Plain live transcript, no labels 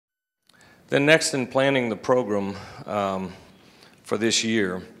Then next, in planning the program for this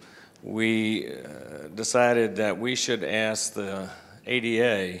year, we decided that we should ask the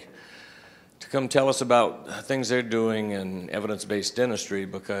ADA to come tell us about things they're doing in evidence-based dentistry,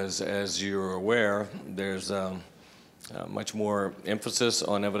 because as you're aware, there's much more emphasis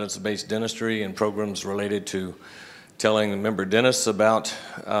on evidence-based dentistry and programs related to telling member dentists about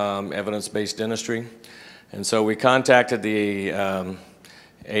evidence-based dentistry. And so we contacted the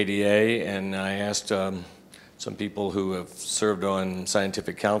ADA, and I asked some people who have served on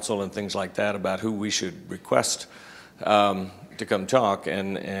scientific council and things like that about who we should request to come talk,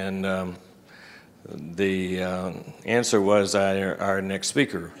 and the answer was our next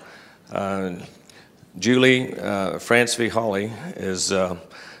speaker. Julie Frantsve-Hawley is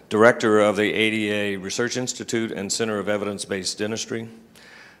director of the ADA Research Institute and Center of Evidence-based Dentistry.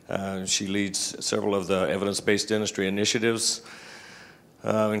 She leads several of the evidence-based dentistry initiatives,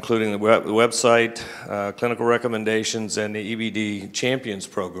 including the website, clinical recommendations, and the EBD Champions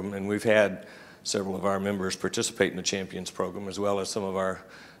program. And we've had several of our members participate in the Champions program, as well as some of our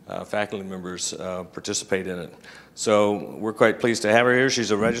faculty members participate in it. So we're quite pleased to have her here.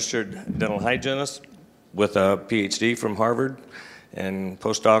 She's a registered dental hygienist with a PhD from Harvard and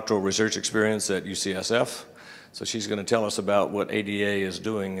postdoctoral research experience at UCSF. So she's going to tell us about what ADA is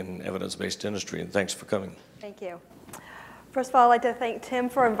doing in evidence-based dentistry, and thanks for coming. Thank you. First of all, I'd like to thank Tim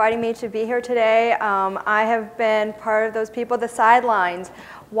for inviting me to be here today. I have been part of those people at the sidelines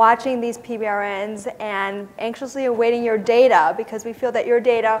watching these PBRNs and anxiously awaiting your data, because we feel that your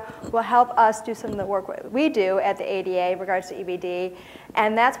data will help us do some of the work we do at the ADA in regards to EBD.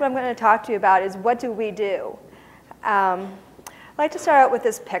 And that's what I'm going to talk to you about, is what do we do? I'd like to start out with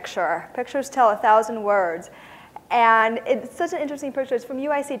this picture. Pictures tell 1,000 words. And it's such an interesting picture. It's from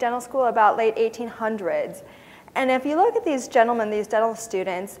UIC Dental School about late 1800s. And if you look at these gentlemen, these dental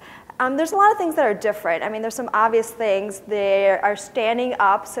students, there's a lot of things that are different. I mean, there's some obvious things. They are standing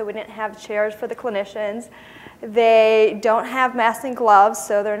up, so we didn't have chairs for the clinicians. They don't have masks and gloves,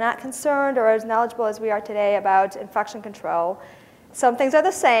 so they're not concerned or as knowledgeable as we are today about infection control. Some things are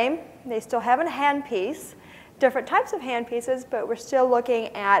the same. They still have a handpiece, different types of handpieces, but we're still looking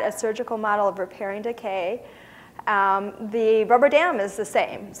at a surgical model of repairing decay. The rubber dam is the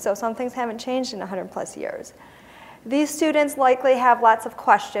same, so some things haven't changed in 100+ years. These students likely have lots of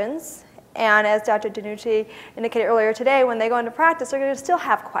questions, and as Dr. DiNucci indicated earlier today, when they go into practice, they're going to still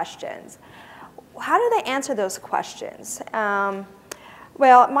have questions. How do they answer those questions? Well,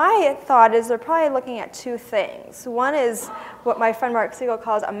 my thought is they're probably looking at two things. One is what my friend Mark Siegel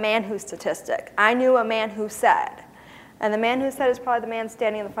calls a man who statistic. I knew a man who said. And the man who said is probably the man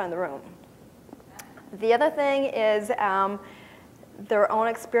standing in the front of the room. The other thing is their own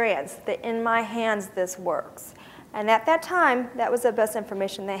experience, that in my hands this works. And at that time, that was the best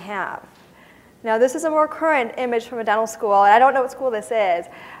information they have. Now, this is a more current image from a dental school, and I don't know what school this is.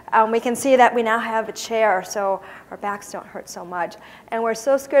 We can see that we now have a chair, so our backs don't hurt so much. And we're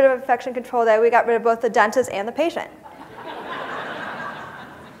so scared of infection control that we got rid of both the dentist and the patient.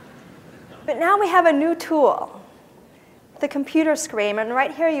 But now we have a new tool, the computer screen, and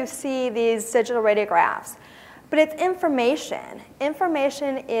right here you see these digital radiographs. But it's information.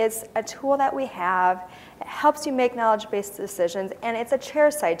 Information is a tool that we have. It helps you make knowledge-based decisions, and it's a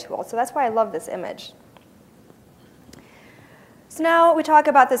chairside tool, so that's why I love this image. So now we talk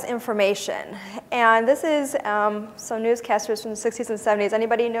about this information, and this is some newscasters from the 60s and 70s.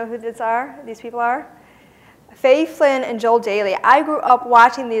 Anybody know who these people are? Faye Flynn and Joel Daly. I grew up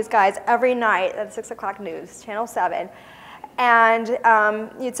watching these guys every night at 6 o'clock news, Channel 7. And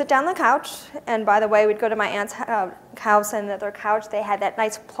you'd sit down on the couch, and by the way, we'd go to my aunt's house, and at their couch they had that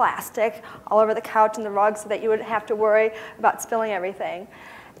nice plastic all over the couch and the rug so that you wouldn't have to worry about spilling everything.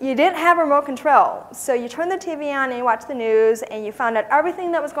 You didn't have remote control, so you turned the TV on and you watched the news, and you found out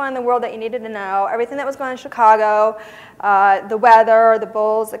everything that was going on in the world that you needed to know, everything that was going on in Chicago, the weather, the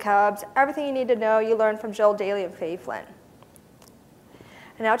Bulls, the Cubs, everything you needed to know you learned from Joel Daly and Faye Flynn.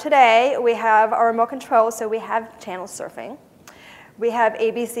 And now today we have our remote control, so we have channel surfing. We have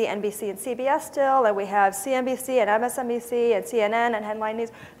ABC, NBC, and CBS still, and we have CNBC and MSNBC and CNN and Headline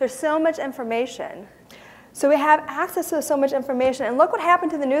News. There's so much information. So we have access to so much information, and look what happened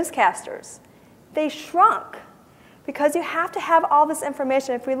to the newscasters. They shrunk because you have to have all this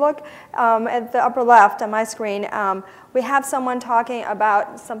information. If we look at the upper left on my screen, we have someone talking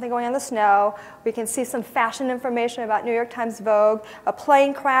about something going on in the snow. We can see some fashion information about New York Times Vogue, a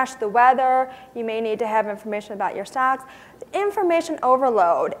plane crash, the weather. You may need to have information about your stocks. Information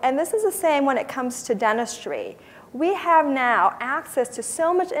overload, and this is the same when it comes to dentistry. We have now access to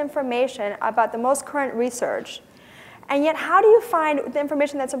so much information about the most current research, And yet, how do you find the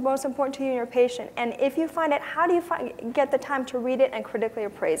information that's most important to you and your patient? And if you find it, how do you get the time to read it and critically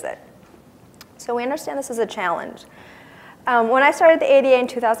appraise it? So we understand this is a challenge. When I started the ADA in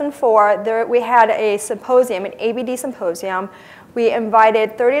 2004, we had a symposium, an ABD symposium. We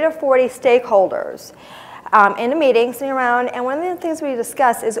invited 30 to 40 stakeholders in a meeting, sitting around, and one of the things we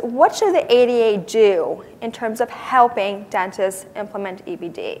discussed is what should the ADA do in terms of helping dentists implement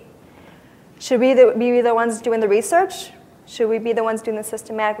EBD? Should we be the ones doing the research? Should we be the ones doing the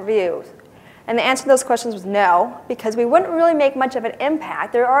systematic reviews? And the answer to those questions was no, because we wouldn't really make much of an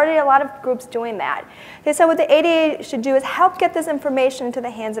impact. There are already a lot of groups doing that. They said what the ADA should do is help get this information into the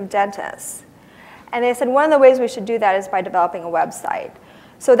hands of dentists. And they said one of the ways we should do that is by developing a website.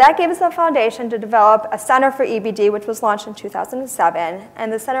 So that gave us the foundation to develop a Center for EBD, which was launched in 2007.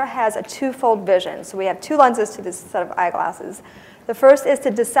 And the center has a twofold vision. So we have two lenses to this set of eyeglasses. The first is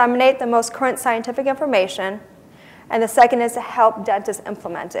to disseminate the most current scientific information, and the second is to help dentists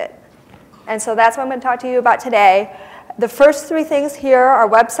implement it. And so that's what I'm going to talk to you about today. The first three things here, our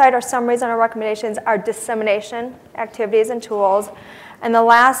website, our summaries, and our recommendations, are dissemination activities and tools. And the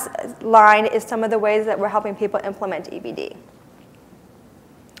last line is some of the ways that we're helping people implement EBD.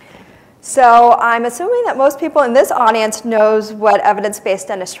 So I'm assuming that most people in this audience knows what evidence-based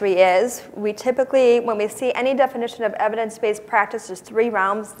dentistry is. We typically, when we see any definition of evidence-based practice, there's three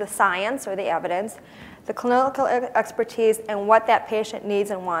realms: the science or the evidence, the clinical expertise, and what that patient needs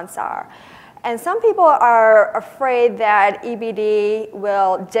and wants are. And some people are afraid that EBD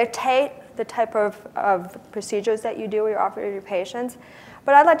will dictate the type of procedures that you do or you offer to your patients.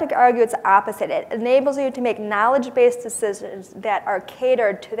 But I'd like to argue it's the opposite. It enables you to make knowledge-based decisions that are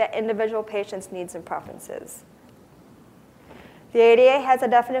catered to that individual patient's needs and preferences. The ADA has a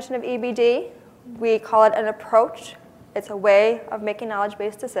definition of EBD. We call it an approach. It's a way of making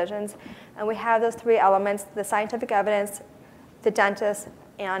knowledge-based decisions. And we have those three elements: the scientific evidence, the dentist,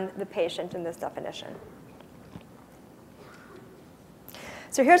 and the patient in this definition.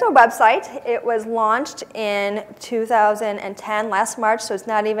 So here's our website. It was launched in 2010, last March, so it's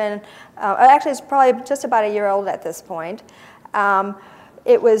not even, actually it's probably just about a year old at this point.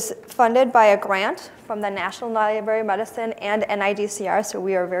 It was funded by a grant from the National Library of Medicine and NIDCR, so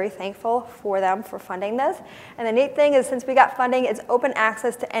we are very thankful for them for funding this. And the neat thing is, since we got funding, it's open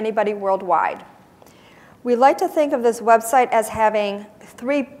access to anybody worldwide. We like to think of this website as having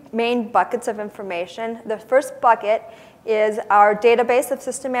three main buckets of information. The first bucket is our database of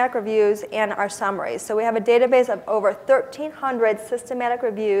systematic reviews and our summaries. So we have a database of over 1,300 systematic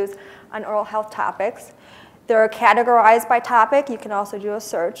reviews on oral health topics. They're categorized by topic. You can also do a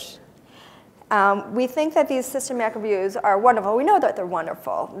search. We think that these systematic reviews are wonderful. We know that they're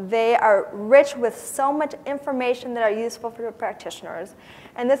wonderful. They are rich with so much information that are useful for the practitioners.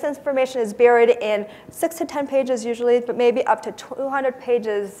 And this information is buried in 6 to 10 pages usually, but maybe up to 200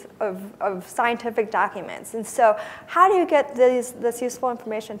 pages of scientific documents. And so how do you get this useful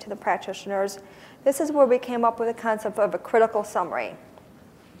information to the practitioners? This is where we came up with the concept of a critical summary.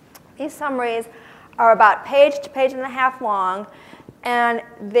 These summaries are about page to page and a half long, and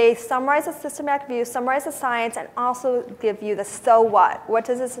they summarize the systematic review, summarize the science, and also give you the so what. What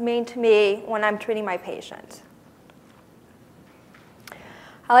does this mean to me when I'm treating my patient?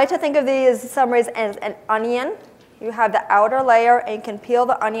 I like to think of these summaries as an onion. You have the outer layer, and you can peel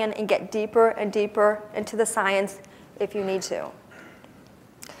the onion and get deeper and deeper into the science if you need to.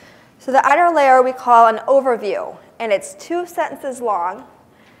 So the outer layer we call an overview, and it's 2 sentences long.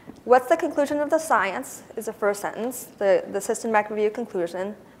 What's the conclusion of the science is the first sentence, the systematic review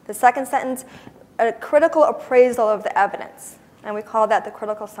conclusion. The second sentence, a critical appraisal of the evidence, and we call that the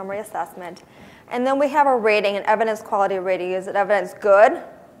critical summary assessment. And then we have a rating, an evidence quality rating. Is it evidence good,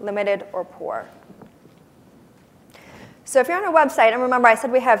 limited, or poor? So if you're on our website, and remember I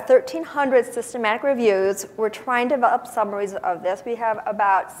said we have 1,300 systematic reviews, we're trying to develop summaries of this. We have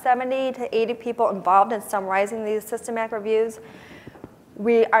about 70 to 80 people involved in summarizing these systematic reviews.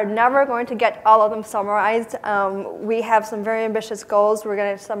 We are never going to get all of them summarized. We have some very ambitious goals. We're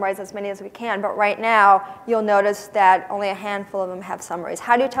going to summarize as many as we can. But right now, you'll notice that only a handful of them have summaries.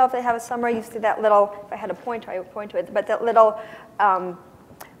 How do you tell if they have a summary? You see that little, if I had a pointer, I would point to it, but that little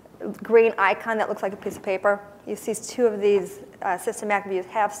green icon that looks like a piece of paper. You see 2 of these systematic reviews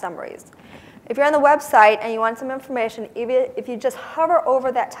have summaries. If you're on the website and you want some information, if you just hover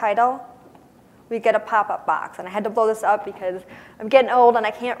over that title, we get a pop-up box. And I had to blow this up because I'm getting old and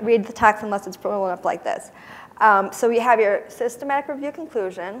I can't read the text unless it's blown up like this. So you have your systematic review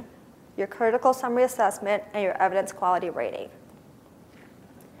conclusion, your critical summary assessment, and your evidence quality rating.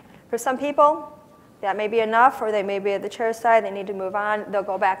 For some people, that may be enough, or they may be at the chair side, they need to move on, they'll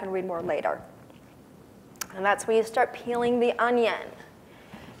go back and read more later. And that's when you start peeling the onion.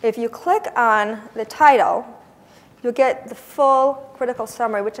 If you click on the title, you'll get the full critical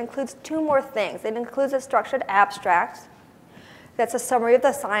summary, which includes 2 more things. It includes a structured abstract. That's a summary of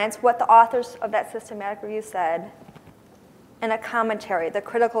the science, what the authors of that systematic review said, and a commentary, the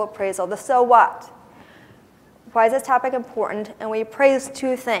critical appraisal, the so what. Why is this topic important? And we appraise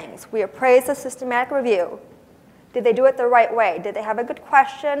 2 things. We appraise the systematic review. Did they do it the right way? Did they have a good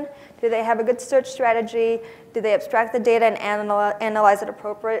question? Did they have a good search strategy? Did they abstract the data and analyze it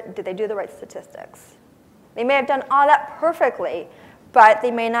appropriately? Did they do the right statistics? They may have done all that perfectly, but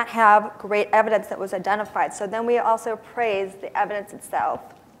they may not have great evidence that was identified. So then we also praise the evidence itself.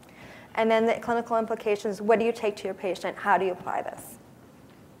 And then the clinical implications, what do you take to your patient? How do you apply this?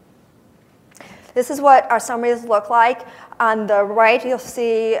 This is what our summaries look like. On the right, you'll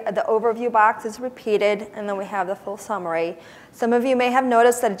see the overview box is repeated, and then we have the full summary. Some of you may have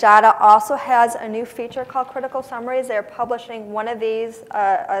noticed that JADA also has a new feature called Critical Summaries. They're publishing one of these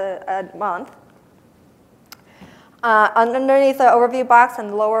a month. Underneath the overview box on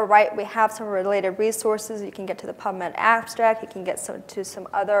the lower right, we have some related resources. You can get to the PubMed abstract. You can get to some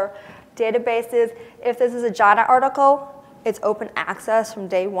other databases. If this is a JADA article, it's open access from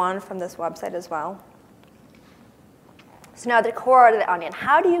day 1 from this website as well. So now the core of the onion.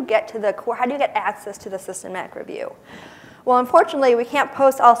 How do you get to the core? How do you get access to the systematic review? Well, unfortunately, we can't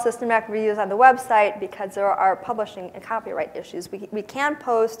post all systematic reviews on the website because there are publishing and copyright issues. We can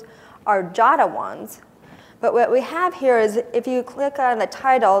post our JADA ones. But what we have here is if you click on the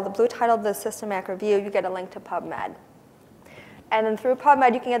title, the blue title of the systematic review, you get a link to PubMed. And then through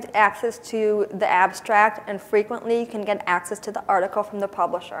PubMed, you can get access to the abstract, and frequently you can get access to the article from the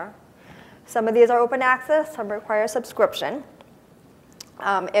publisher. Some of these are open access, some require a subscription.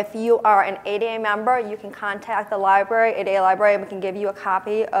 If you are an ADA member, you can contact the library, ADA library, and we can give you a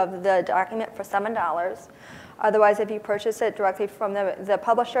copy of the document for $7. Otherwise, if you purchase it directly from the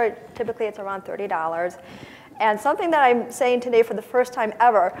publisher, typically it's around $30. And something that I'm saying today for the first time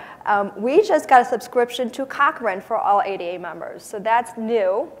ever, we just got a subscription to Cochrane for all ADA members. So that's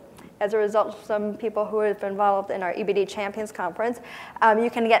new. As a result of some people who have been involved in our EBD Champions Conference,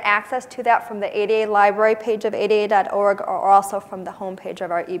 you can get access to that from the ADA library page of ada.org or also from the homepage of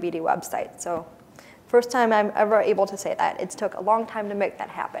our EBD website. So first time I'm ever able to say that. It took a long time to make that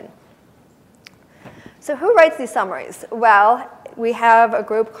happen. So who writes these summaries? Well, we have a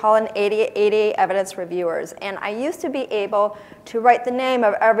group called an ADA Evidence Reviewers. And I used to be able to write the name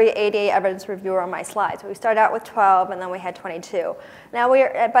of every ADA Evidence Reviewer on my slides. So we started out with 12, and then we had 22. Now,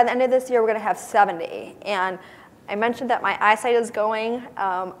 by the end of this year, we're going to have 70. And I mentioned that my eyesight is going.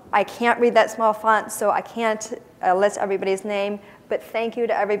 I can't read that small font, so I can't list everybody's name. But thank you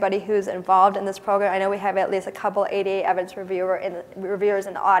to everybody who's involved in this program. I know we have at least a couple ADA Evidence Reviewers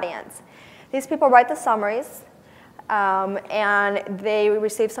in the audience. These people write the summaries, and they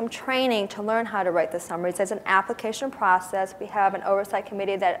receive some training to learn how to write the summaries. There's an application process. We have an oversight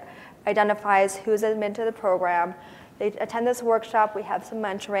committee that identifies who's admitted to the program. They attend this workshop. We have some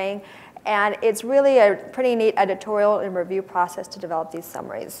mentoring. And it's really a pretty neat editorial and review process to develop these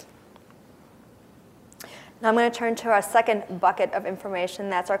summaries. Now I'm going to turn to our second bucket of information.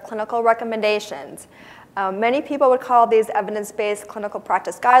 That's our clinical recommendations. Many people would call these evidence-based clinical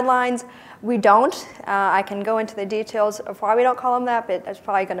practice guidelines. We don't. I can go into the details of why we don't call them that, but that's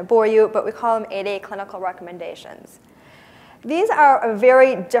probably going to bore you. But we call them ADA clinical recommendations. These are a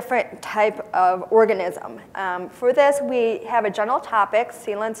very different type of organism. For this, we have a general topic,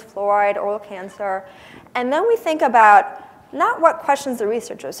 sealants, fluoride, oral cancer. And then we think about not what questions the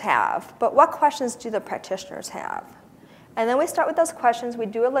researchers have, but what questions do the practitioners have. And then we start with those questions, we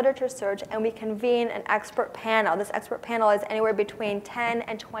do a literature search, and we convene an expert panel. This expert panel is anywhere between 10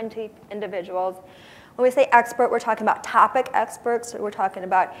 and 20 individuals. When we say expert, we're talking about topic experts, we're talking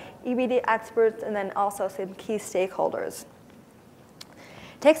about EBD experts, and then also some key stakeholders.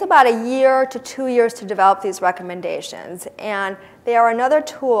 It takes about a year to 2 years to develop these recommendations, and they are another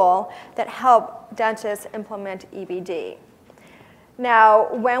tool that help dentists implement EBD.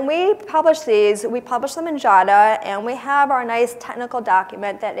 Now, when we publish these, we publish them in JADA, and we have our nice technical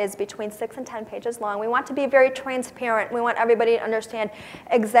document that is between 6 and 10 pages long. We want to be very transparent. We want everybody to understand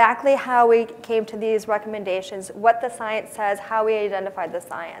exactly how we came to these recommendations, what the science says, how we identified the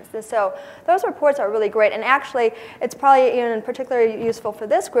science. And so those reports are really great, and actually, it's probably even particularly useful for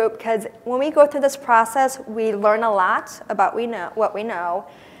this group because when we go through this process, we learn a lot about what we know,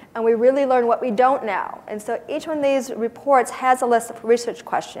 and we really learn what we don't know. And so each one of these reports has a list of research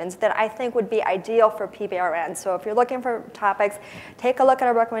questions that I think would be ideal for PBRN. So if you're looking for topics, take a look at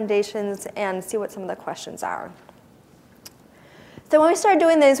our recommendations and see what some of the questions are. So when we started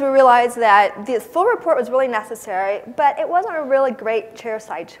doing these, we realized that the full report was really necessary, but it wasn't a really great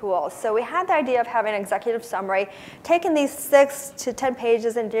chairside tool. So we had the idea of having an executive summary, taking these 6 to 10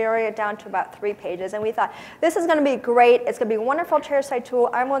 pages and narrowing it down to about 3 pages. And we thought, this is going to be great. It's going to be a wonderful chairside tool.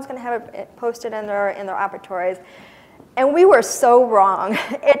 Everyone's going to have it posted in their operatories. And we were so wrong.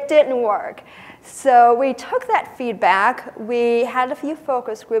 It didn't work. So we took that feedback, we had a few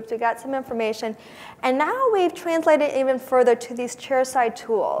focus groups, we got some information, and now we've translated even further to these chairside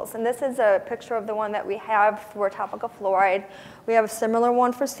tools. And this is a picture of the one that we have for topical fluoride. We have a similar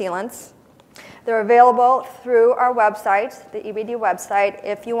one for sealants. They're available through our website, the EBD website.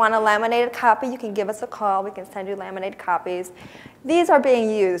 If you want a laminated copy, you can give us a call. We can send you laminated copies. These are being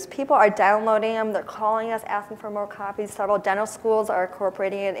used. People are downloading them. They're calling us, asking for more copies. Several dental schools are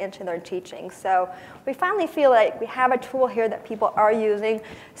incorporating it into their teaching. So we finally feel like we have a tool here that people are using.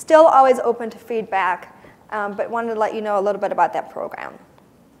 Still always open to feedback, but wanted to let you know a little bit about that program.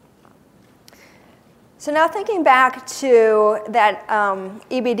 So now thinking back to that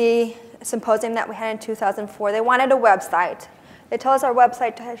EBD symposium that we had in 2004, they wanted a website. They told us our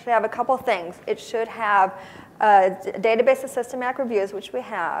website should have a couple things. It should have a database of systematic reviews, which we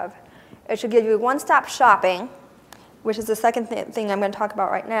have. It should give you one-stop shopping, which is the second thing I'm going to talk about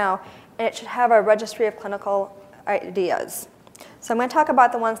right now. And it should have a registry of clinical ideas. So I'm going to talk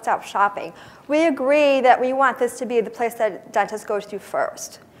about the one-stop shopping. We agree that we want this to be the place that dentists go to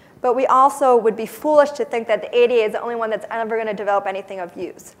first. But we also would be foolish to think that the ADA is the only one that's ever going to develop anything of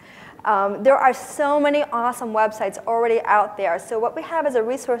use. There are so many awesome websites already out there. So what we have is a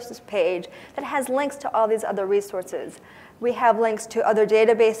resources page that has links to all these other resources. We have links to other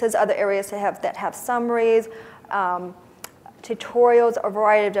databases, other areas that have summaries, tutorials, a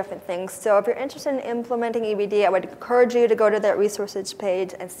variety of different things. So if you're interested in implementing EBD, I would encourage you to go to that resources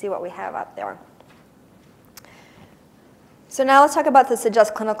page and see what we have up there. So now let's talk about the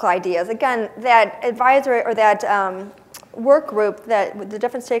suggest clinical ideas. Again, that advisory or that work group that the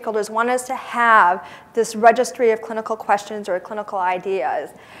different stakeholders want us to have this registry of clinical questions or clinical ideas,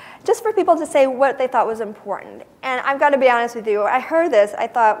 just for people to say what they thought was important. And I've got to be honest with you, I heard this, I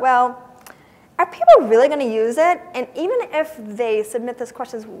thought, well, are people really going to use it? And even if they submit these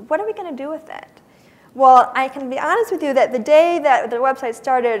questions, what are we going to do with it? Well, I can be honest with you that the day that the website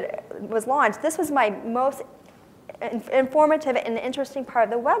was launched, this was my most informative and interesting part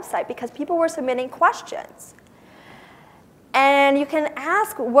of the website because people were submitting questions. And you can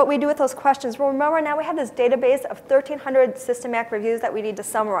ask what we do with those questions. Well, remember now we have this database of 1,300 systematic reviews that we need to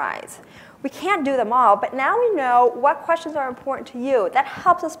summarize. We can't do them all, but now we know what questions are important to you. That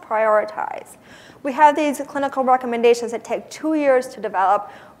helps us prioritize. We have these clinical recommendations that take 2 years to develop.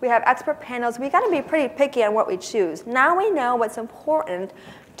 We have expert panels. We've got to be pretty picky on what we choose. Now we know what's important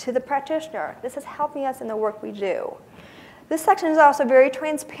to the practitioner. This is helping us in the work we do. This section is also very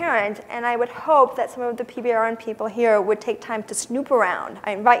transparent, and I would hope that some of the PBRN people here would take time to snoop around.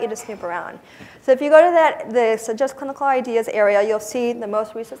 I invite you to snoop around. So if you go to the Suggest Clinical Ideas area, you'll see the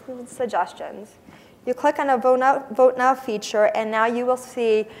most recent suggestions. You click on a Vote Now feature, and now you will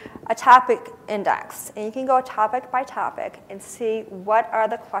see a topic index. And you can go topic by topic and see what are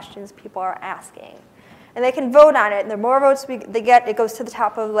the questions people are asking. And they can vote on it, and the more votes they get, it goes to the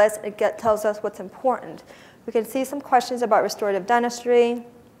top of the list. It tells us what's important. We can see some questions about restorative dentistry,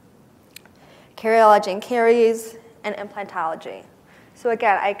 caryology and caries, and implantology. So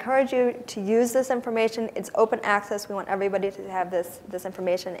again, I encourage you to use this information. It's open access. We want everybody to have this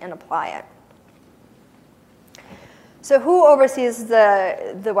information and apply it. So who oversees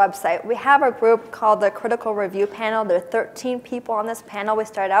the website? We have a group called the Critical Review Panel. There are 13 people on this panel. We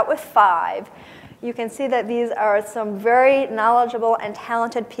started out with 5. You can see that these are some very knowledgeable and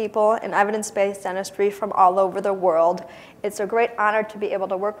talented people in evidence-based dentistry from all over the world. It's a great honor to be able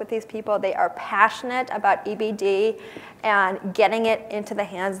to work with these people. They are passionate about EBD and getting it into the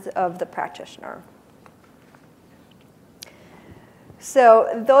hands of the practitioner.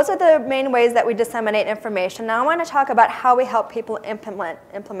 So those are the main ways that we disseminate information. Now I want to talk about how we help people implement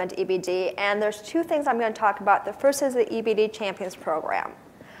EBD. And there's 2 things I'm going to talk about. The first is the EBD Champions Program.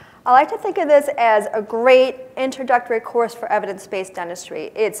 I like to think of this as a great introductory course for evidence-based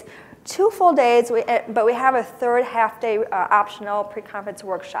dentistry. It's 2 full days, but we have a 3rd half-day optional pre-conference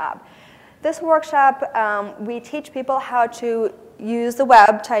workshop. This workshop, we teach people how to use the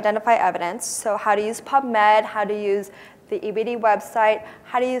web to identify evidence, so how to use PubMed, how to use the EBD website,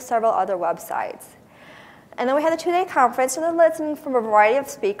 how to use several other websites. And then we had the 2-day conference, and then listening from a variety of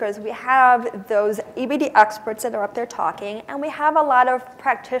speakers. We have those EBD experts that are up there talking, and we have a lot of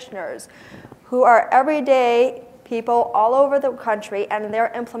practitioners who are everyday people all over the country, and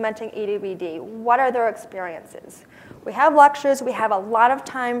they're implementing EBD. What are their experiences? We have lectures. We have a lot of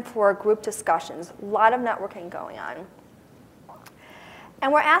time for group discussions, a lot of networking going on.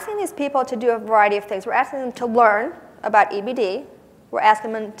 And we're asking these people to do a variety of things. We're asking them to learn about EBD. We're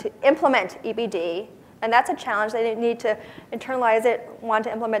asking them to implement EBD. And that's a challenge. They need to internalize it, want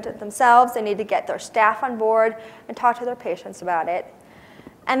to implement it themselves. They need to get their staff on board and talk to their patients about it.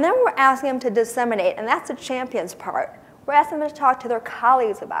 And then we're asking them to disseminate, and that's the champions part. We're asking them to talk to their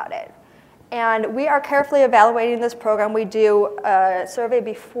colleagues about it. And we are carefully evaluating this program. We do a survey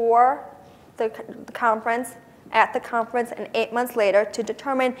before the conference, at the conference, and 8 months later to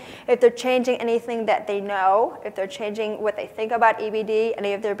determine if they're changing anything that they know, if they're changing what they think about EBD,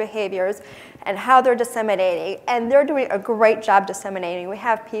 any of their behaviors, and how they're disseminating. And they're doing a great job disseminating. We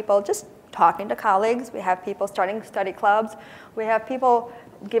have people just talking to colleagues. We have people starting study clubs. We have people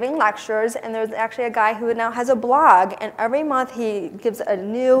giving lectures, and there's actually a guy who now has a blog, and every month he gives a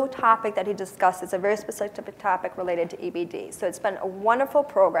new topic that he discusses, a very specific topic related to EBD. So it's been a wonderful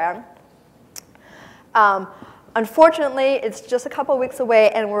program. Unfortunately, it's just a couple weeks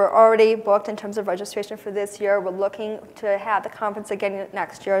away, and we're already booked in terms of registration for this year. We're looking to have the conference again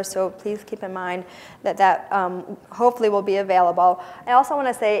next year, so please keep in mind that that hopefully will be available. I also want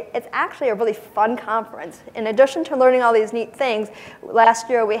to say it's actually a really fun conference. In addition to learning all these neat things, last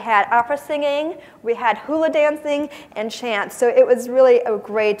year we had opera singing, we had hula dancing, and chant. So it was really a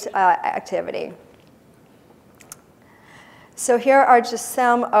great activity. So here are just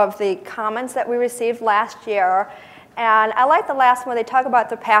some of the comments that we received last year. And I like the last one. They talk about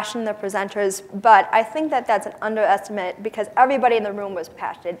the passion of the presenters, but I think that that's an underestimate because everybody in the room was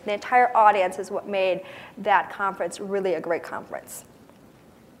passionate. The entire audience is what made that conference really a great conference.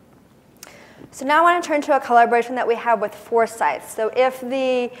 So now I want to turn to a collaboration that we have with Forsyth. So if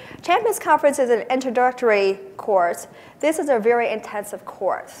the Champions Conference is an introductory course, this is a very intensive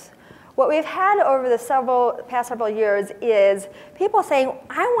course. What we've had over the past several years is people saying,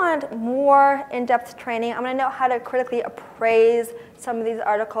 I want more in-depth training. I want to know how to critically appraise some of these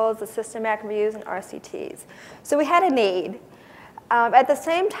articles, the systematic reviews, and RCTs. So we had a need. At the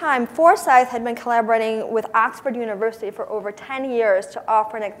same time, Forsyth had been collaborating with Oxford University for over 10 years to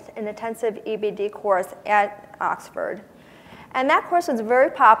offer an intensive EBD course at Oxford. And that course was very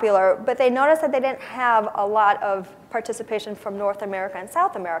popular, but they noticed that they didn't have a lot of participation from North America and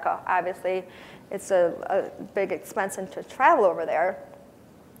South America. Obviously, it's a big expense to travel over there.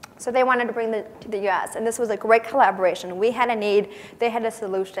 So they wanted to bring it to the US, and this was a great collaboration. We had a need, they had a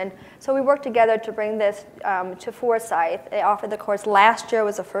solution. So we worked together to bring this to Forsyth. They offered the course last year,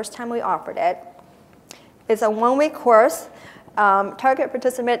 was the first time we offered it. It's a one-week course. Target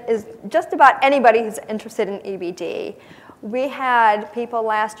participant is just about anybody who's interested in EBD. We had people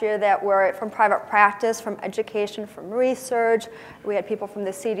last year that were from private practice, from education, from research. We had people from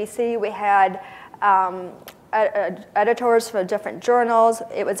the CDC. We had editors for different journals.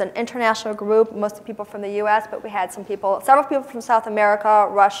 It was an international group, most people from the US, but we had several people from South America,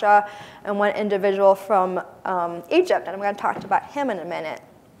 Russia, and one individual from Egypt, and I'm going to talk about him in a minute.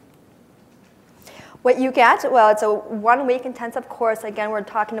 What you get, well, it's a one-week intensive course. Again, we're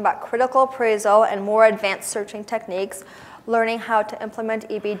talking about critical appraisal and more advanced searching techniques, learning how to implement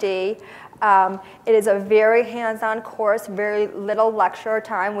EBD. It is a very hands-on course, very little lecture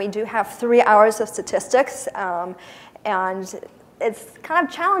time. We do have 3 hours of statistics, and it's kind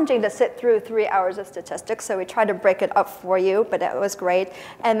of challenging to sit through 3 hours of statistics, so we tried to break it up for you, but it was great.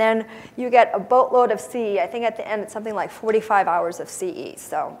 And then you get a boatload of CE. I think at the end it's something like 45 hours of CE.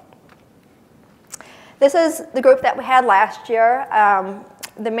 So this is the group that we had last year.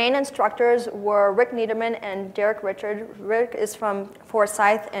 The main instructors were Rick Niederman and Derek Richard. Rick is from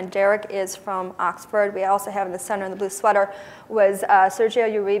Forsyth, and Derek is from Oxford. We also have in the center in the blue sweater was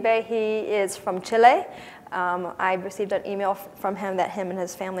Sergio Uribe. He is from Chile. I received an email from him that him and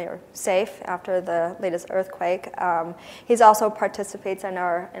his family are safe after the latest earthquake. He also participates in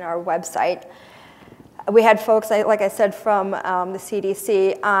our website. We had folks, like I said, from the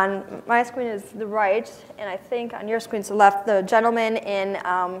CDC. On my screen is the right, and I think on your screen is the left. The gentleman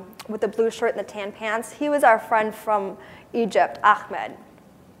with the blue shirt and the tan pants, he was our friend from Egypt, Ahmed.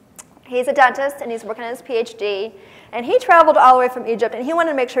 He's a dentist, and he's working on his PhD. And he traveled all the way from Egypt, and he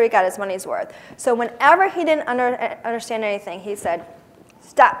wanted to make sure he got his money's worth. So whenever he didn't understand anything, he said,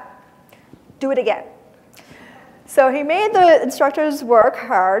 stop, do it again. So he made the instructors work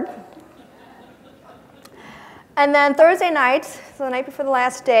hard. And then Thursday night, so the night before the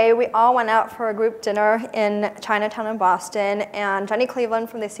last day, we all went out for a group dinner in Chinatown in Boston, and Jenny Cleveland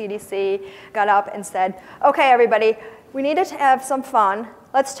from the CDC got up and said, okay, everybody, we needed to have some fun.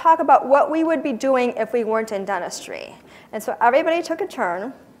 Let's talk about what we would be doing if we weren't in dentistry. And so everybody took a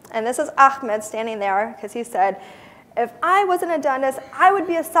turn, and this is Ahmed standing there, because he said, If I wasn't a dentist, I would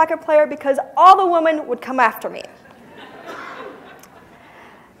be a soccer player because all the women would come after me.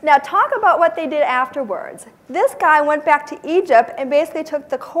 Now talk about what they did afterwards. This guy went back to Egypt and basically took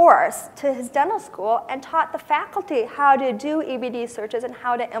the course to his dental school and taught the faculty how to do EBD searches and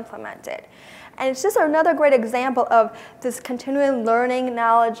how to implement it. And it's just another great example of this continuing learning,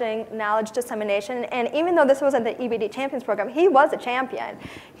 knowledge dissemination. And even though this wasn't the EBD Champions program, he was a champion.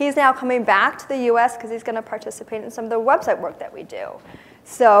 He's now coming back to the US because he's going to participate in some of the website work that we do.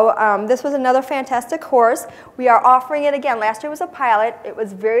 So this was another fantastic course. We are offering it again. Last year was a pilot. It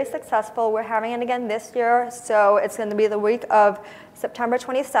was very successful. We're having it again this year. So it's going to be the week of September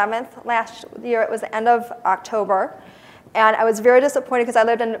 27th. Last year it was the end of October. And I was very disappointed because I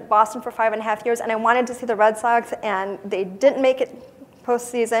lived in Boston for 5.5 years, and I wanted to see the Red Sox, and they didn't make it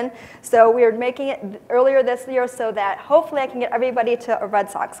postseason. So we are making it earlier this year so that hopefully I can get everybody to a Red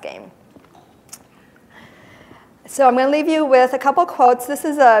Sox game. So I'm going to leave you with a couple quotes. This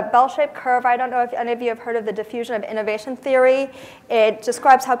is a bell-shaped curve. I don't know if any of you have heard of the diffusion of innovation theory. It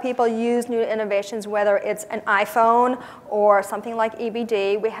describes how people use new innovations, whether it's an iPhone or something like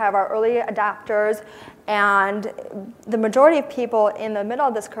EBD. We have our early adopters, and the majority of people in the middle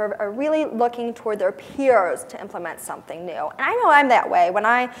of this curve are really looking toward their peers to implement something new. And I know I'm that way. When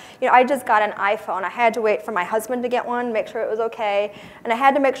I just got an iPhone, I had to wait for my husband to get one, make sure it was okay, and I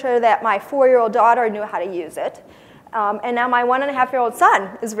had to make sure that my 4-year-old daughter knew how to use it. And now my 1.5-year-old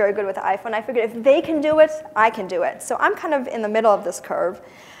son is very good with the iPhone. I figured if they can do it, I can do it. So I'm kind of in the middle of this curve.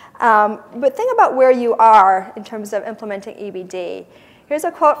 But think about where you are in terms of implementing EBD. Here's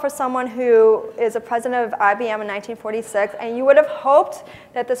a quote for someone who is a president of IBM in 1946, and you would have hoped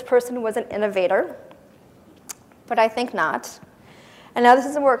that this person was an innovator, but I think not. And now this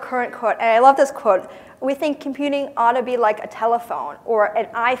is a more current quote, and I love this quote. We think computing ought to be like a telephone or an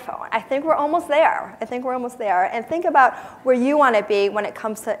iPhone. I think we're almost there. I think we're almost there. And think about where you want to be when it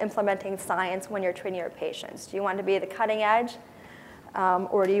comes to implementing science when you're treating your patients. Do you want to be the cutting edge,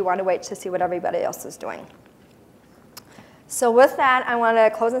 or do you want to wait to see what everybody else is doing? So with that, I want to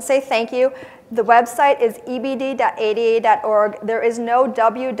close and say thank you. The website is ebd.ada.org. There is no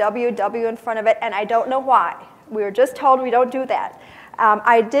www in front of it, and I don't know why. We were just told we don't do that.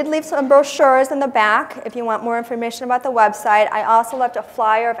 I did leave some brochures in the back if you want more information about the website. I also left a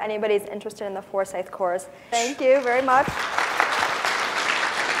flyer if anybody's interested in the Forsyth course. Thank you very much.